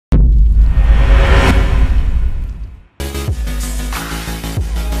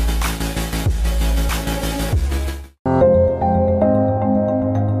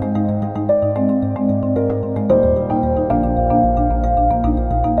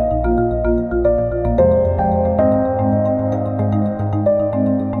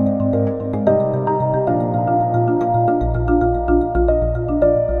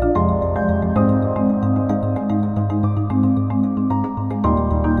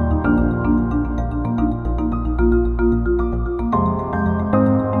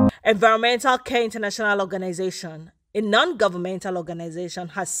Environmental Care International Organization, a non-governmental organization,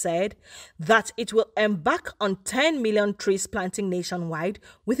 has said that it will embark on 10 million trees planting nationwide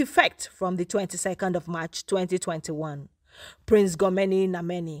with effect from the 22nd of March 2021. Prince Gomeni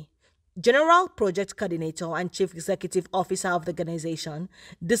Nameni, General Project Coordinator and Chief Executive Officer of the organization,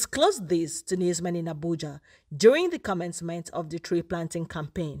 disclosed this to newsmen in Abuja during the commencement of the tree planting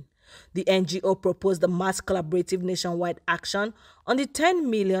campaign. The NGO proposed a mass collaborative nationwide action on the 10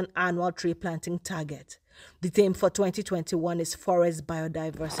 million annual tree planting target. The theme for 2021 is Forest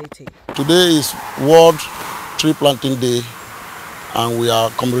Biodiversity. Today is World Tree Planting Day, and we are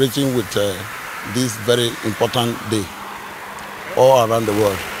commemorating with this very important day all around the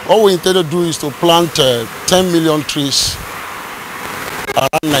world. What we intend to do is to plant 10 million trees around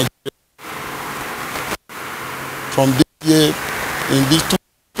Nigeria from this year. In this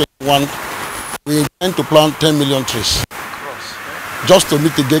 2021, we intend to plant 10 million trees just to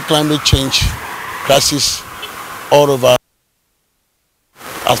mitigate climate change crisis all over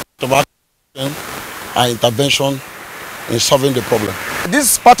as part of action and intervention in solving the problem.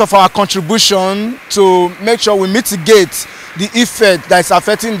 This is part of our contribution to make sure we mitigate the effect that is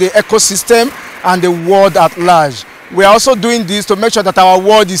affecting the ecosystem and the world at large. We are also doing this to make sure that our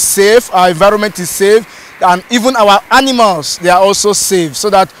world is safe, our environment is safe, and even our animals, they are also safe, so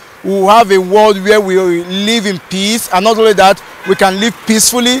that we will have a world where we live in peace, and not only that, we can live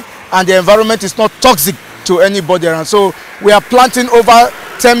peacefully and the environment is not toxic to anybody around. So we are planting over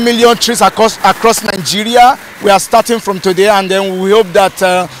 10 million trees across Nigeria. We are starting from today, and then we hope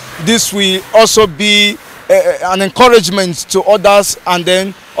that this will also be an encouragement to others, and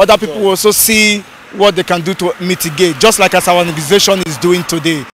then other people will also see what they can do to mitigate, just like as our organization is doing today.